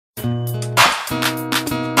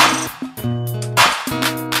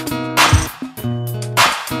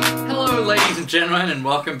gentlemen, and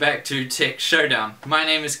welcome back to Tech Showdown. My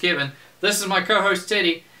name is Kevin, this is my co-host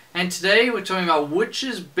Teddy, and today we're talking about which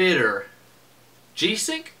is better,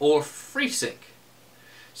 Gsync or FreeSync.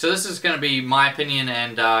 So this is going to be my opinion,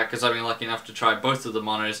 and because I've been lucky enough to try both of the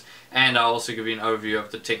monitors, and I'll also give you an overview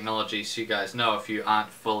of the technology so you guys know if you aren't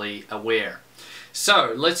fully aware.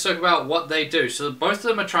 So let's talk about what they do. So both of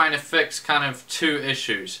them are trying to fix kind of two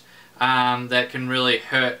issues that can really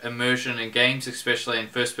hurt immersion in games, especially in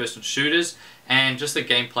first-person shooters, and just the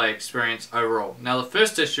gameplay experience overall. Now the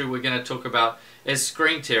first issue we're going to talk about is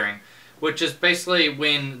screen tearing, which is basically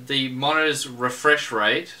when the monitor's refresh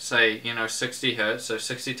rate, say 60 Hz, so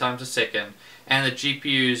 60 times a second, and the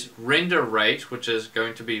GPU's render rate, which is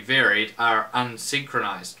going to be varied, are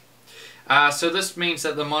unsynchronized. So this means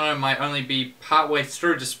that the monitor might only be partway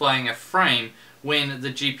through displaying a frame when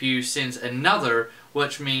the GPU sends another,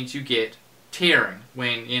 which means you get tearing.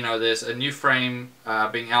 When there's a new frame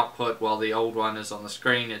being output while the old one is on the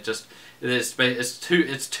screen, it's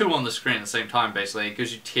two on the screen at the same time. Basically, it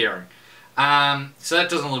gives you tearing. So that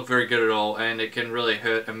doesn't look very good at all, and it can really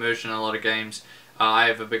hurt immersion in a lot of games. I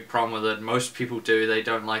have a big problem with it. Most people do. They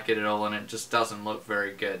don't like it at all, and it just doesn't look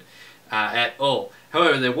very good at all.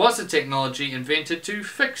 However, there was a technology invented to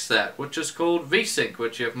fix that, which is called VSync,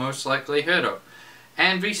 which you have most likely heard of.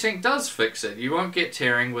 And VSync does fix it. You won't get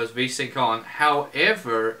tearing with VSync on.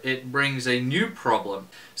 However, it brings a new problem.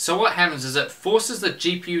 So what happens is it forces the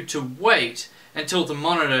GPU to wait until the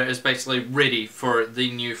monitor is basically ready for the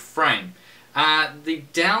new frame. The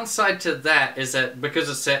downside to that is that because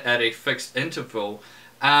it's set at a fixed interval,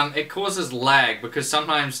 it causes lag, because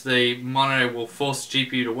sometimes the monitor will force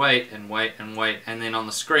GPU to wait and wait and wait, and then on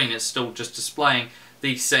the screen it's still just displaying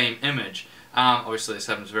the same image. Obviously this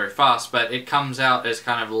happens very fast, but it comes out as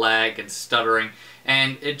kind of lag and stuttering,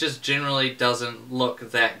 and it just generally doesn't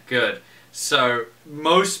look that good. So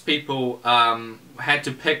most people had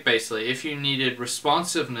to pick, basically, if you needed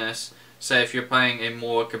responsiveness, say if you're playing a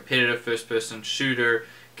more competitive first-person shooter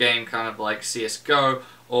game, kind of like CSGO,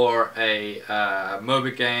 or a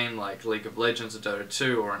MOBA game like League of Legends or Dota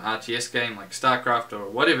 2, or an RTS game like StarCraft, or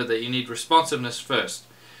whatever, that you need responsiveness first,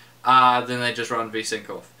 then they just run VSync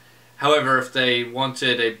off. However, if they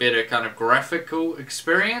wanted a better kind of graphical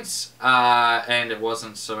experience, and it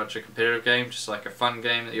wasn't so much a competitive game, just like a fun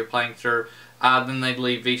game that you're playing through, then they'd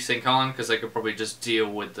leave VSync on, because they could probably just deal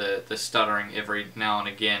with the stuttering every now and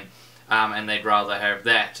again, and they'd rather have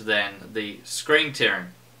that than the screen tearing.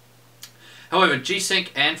 However, Gsync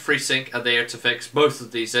and FreeSync are there to fix both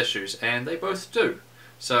of these issues, and they both do.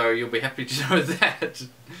 So you'll be happy to know that.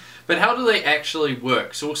 But how do they actually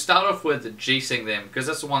work? So we'll start off with Gsync then, because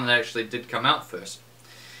that's the one that actually did come out first.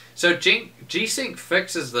 So Gsync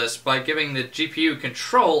fixes this by giving the GPU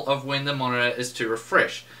control of when the monitor is to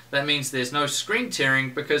refresh. That means there's no screen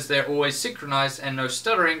tearing because they're always synchronized, and no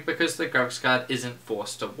stuttering because the graphics card isn't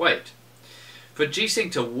forced to wait. For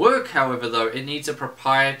Gsync to work, however, though, it needs a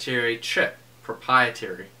proprietary chip.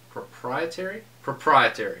 Proprietary.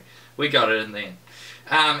 We got it in the end.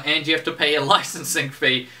 And you have to pay a licensing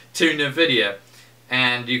fee to Nvidia,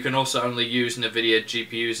 and you can also only use Nvidia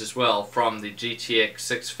GPUs as well from the GTX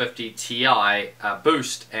 650 Ti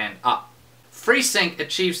boost and up. FreeSync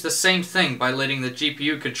achieves the same thing by letting the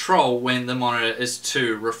GPU control when the monitor is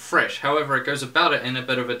to refresh. However, it goes about it in a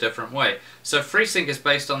bit of a different way. So FreeSync is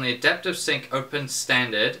based on the Adaptive Sync Open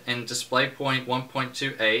Standard in DisplayPoint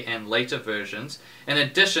 1.2a and later versions, in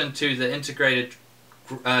addition to the integrated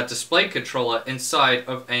display controller inside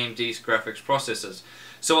of AMD's graphics processors.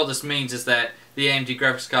 So what this means is that the AMD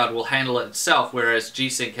graphics card will handle it itself, whereas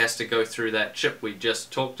Gsync has to go through that chip we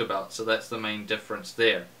just talked about. So that's the main difference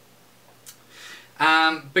there.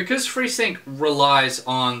 Because FreeSync relies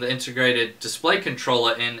on the integrated display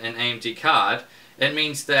controller in an AMD card, it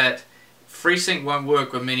means that FreeSync won't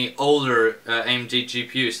work with many older AMD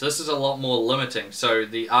GPUs. So this is a lot more limiting. So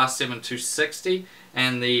the R7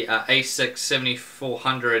 and the A6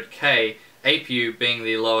 7400K APU being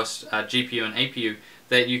the lowest GPU and APU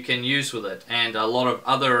that you can use with it. And a lot of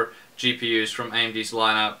other GPUs from AMD's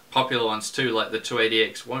lineup, popular ones too, like the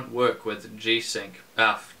 280X, won't work with FreeSync,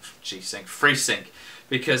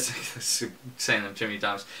 because saying them too many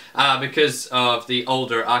times, because of the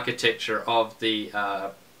older architecture of the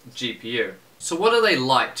GPU. So what are they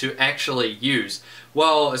like to actually use?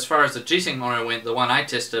 Well, as far as the Gsync monitor went, the one I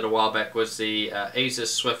tested a while back was the Asus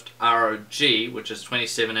Swift ROG, which is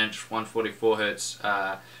 27-inch,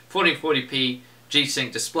 144Hz, 1440p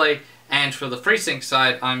Gsync display. And for the FreeSync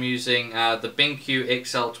side, I'm using the BenQ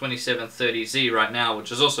XL2730Z right now,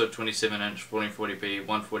 which is also 27-inch, 1440p,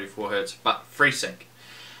 144Hz, but FreeSync.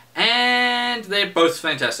 And they're both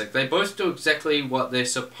fantastic. They both do exactly what they're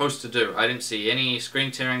supposed to do. I didn't see any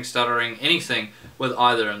screen tearing, stuttering, anything with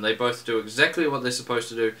either of them. They both do exactly what they're supposed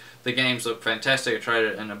to do. The games look fantastic. I tried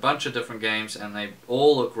it in a bunch of different games and they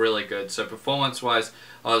all look really good. So performance-wise,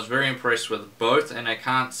 I was very impressed with both, and I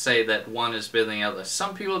can't say that one is better than the other.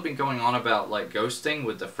 Some people have been going on about like ghosting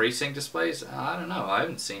with the FreeSync displays. I don't know. I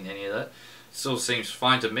haven't seen any of that. Still seems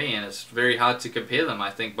fine to me, and it's very hard to compare them.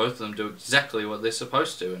 I think both of them do exactly what they're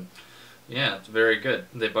supposed to, and yeah, it's very good.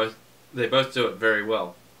 They both do it very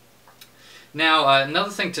well. Now,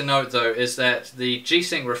 another thing to note though is that the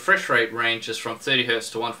Gsync refresh rate ranges from 30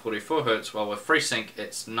 Hz to 144 Hz, while with FreeSync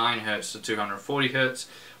it's 9 Hz to 240 Hz,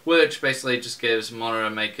 which basically just gives monitor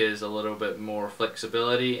makers a little bit more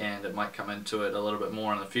flexibility, and it might come into it a little bit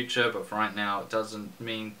more in the future, but for right now it doesn't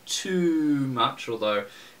mean too much, although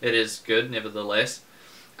it is good nevertheless.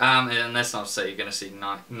 And that's not to say you're going to see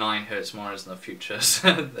 9 Hz monitors in the future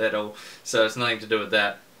at all, so it's nothing to do with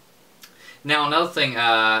that. Now another thing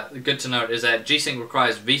good to note is that Gsync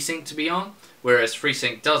requires VSync to be on, whereas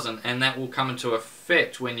FreeSync doesn't, and that will come into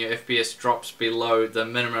effect when your FPS drops below the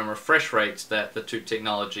minimum refresh rates that the two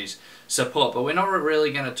technologies support. But we're not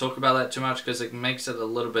really going to talk about that too much because it makes it a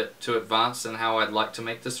little bit too advanced in how I'd like to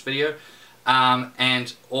make this video.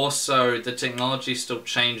 And also the technology is still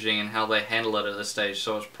changing and how they handle it at this stage,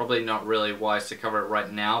 so it's probably not really wise to cover it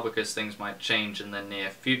right now because things might change in the near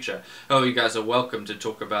future. Oh, you guys are welcome to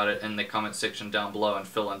talk about it in the comment section down below and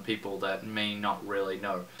fill in people that may not really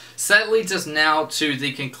know. So that leads us now to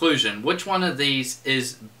the conclusion. Which one of these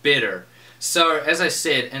is better? So, as I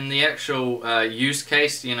said, in the actual use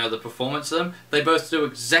case, you know, the performance of them, they both do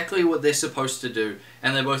exactly what they're supposed to do,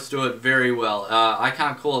 and they both do it very well. I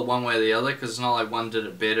can't call it one way or the other, because it's not like one did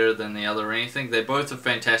it better than the other or anything. They both are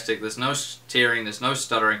fantastic. There's no tearing, there's no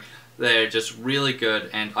stuttering. They're just really good,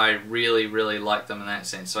 and I really, really like them in that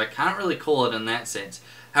sense. So I can't really call it in that sense.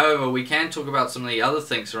 However, we can talk about some of the other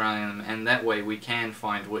things surrounding them, and that way we can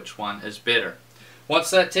find which one is better. What's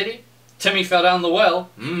that, Teddy? Timmy fell down the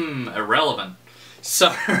well. Irrelevant.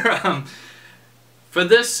 So, for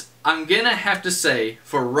this, I'm going to have to say,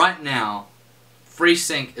 for right now,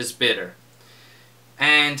 FreeSync is better.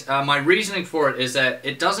 And my reasoning for it is that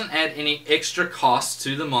it doesn't add any extra costs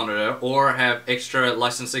to the monitor or have extra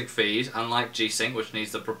licensing fees, unlike Gsync, which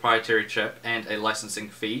needs the proprietary chip and a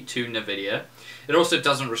licensing fee to Nvidia. It also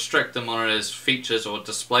doesn't restrict the monitor's features or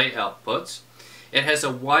display outputs. It has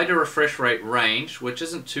a wider refresh rate range, which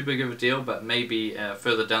isn't too big of a deal, but maybe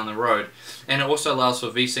further down the road. And it also allows for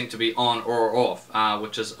VSync to be on or off,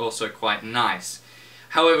 which is also quite nice.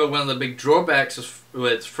 However, one of the big drawbacks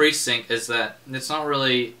with FreeSync is that it's not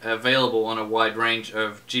really available on a wide range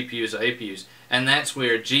of GPUs or APUs. And that's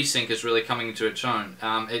where Gsync is really coming into its own.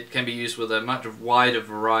 It can be used with a much wider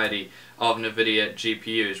variety of Nvidia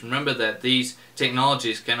GPUs. Remember that these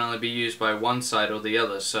technologies can only be used by one side or the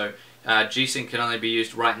other. So Gsync can only be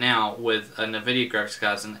used right now with Nvidia graphics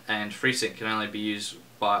cards, and FreeSync can only be used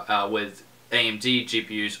by, with AMD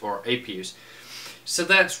GPUs or APUs. So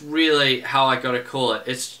that's really how I gotta call it.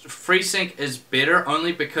 FreeSync is better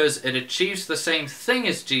only because it achieves the same thing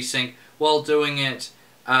as Gsync while doing it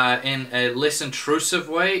in a less intrusive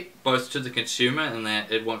way, both to the consumer in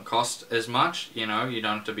that it won't cost as much. You know, you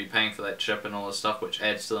don't have to be paying for that chip and all this stuff, which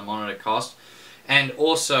adds to the monitor cost, and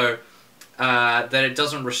also that it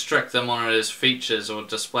doesn't restrict the monitor's features or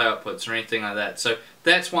display outputs or anything like that. So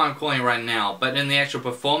that's why I'm calling it right now. But in the actual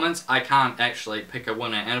performance, I can't actually pick a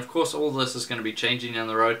winner. And of course, all this is going to be changing down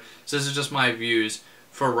the road. So this is just my views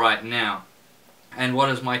for right now. And what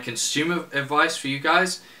is my consumer advice for you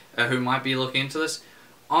guys who might be looking into this?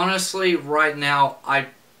 Honestly, right now,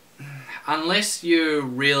 unless you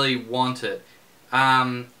really want it,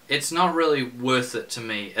 it's not really worth it to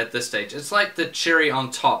me at this stage. It's like the cherry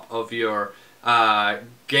on top of your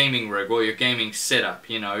gaming rig or your gaming setup,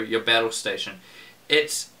 you know, your battle station.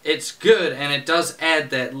 It's good, and it does add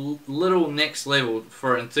that little next level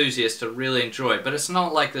for enthusiasts to really enjoy, but it's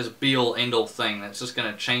not like this be-all end-all thing that's just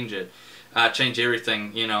going to change it, change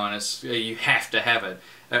everything, you know, and it's you have to have it.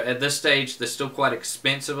 At this stage, they're still quite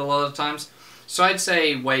expensive a lot of times. So I'd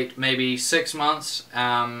say wait maybe 6 months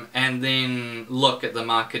and then look at the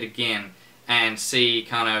market again and see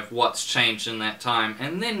kind of what's changed in that time,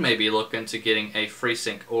 and then maybe look into getting a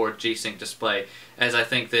FreeSync or a Gsync display, as I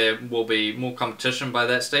think there will be more competition by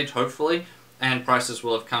that stage, hopefully, and prices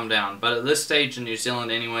will have come down. But at this stage in New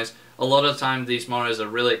Zealand anyways, a lot of the time these monitors are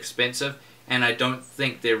really expensive, and I don't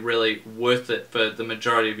think they're really worth it for the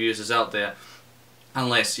majority of users out there.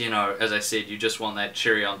 Unless, you know, as I said, you just want that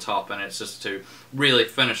cherry on top and it's just to really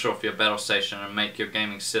finish off your battle station and make your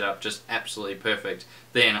gaming setup just absolutely perfect,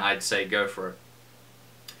 then I'd say go for it.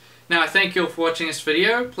 Now, I thank you all for watching this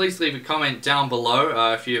video. Please leave a comment down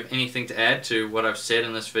below if you have anything to add to what I've said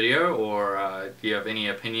in this video, or if you have any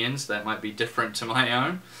opinions that might be different to my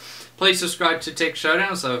own. Please subscribe to Tech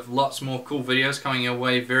Showdown, so I have lots more cool videos coming your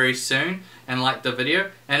way very soon, and like the video.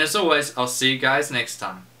 And as always, I'll see you guys next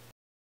time.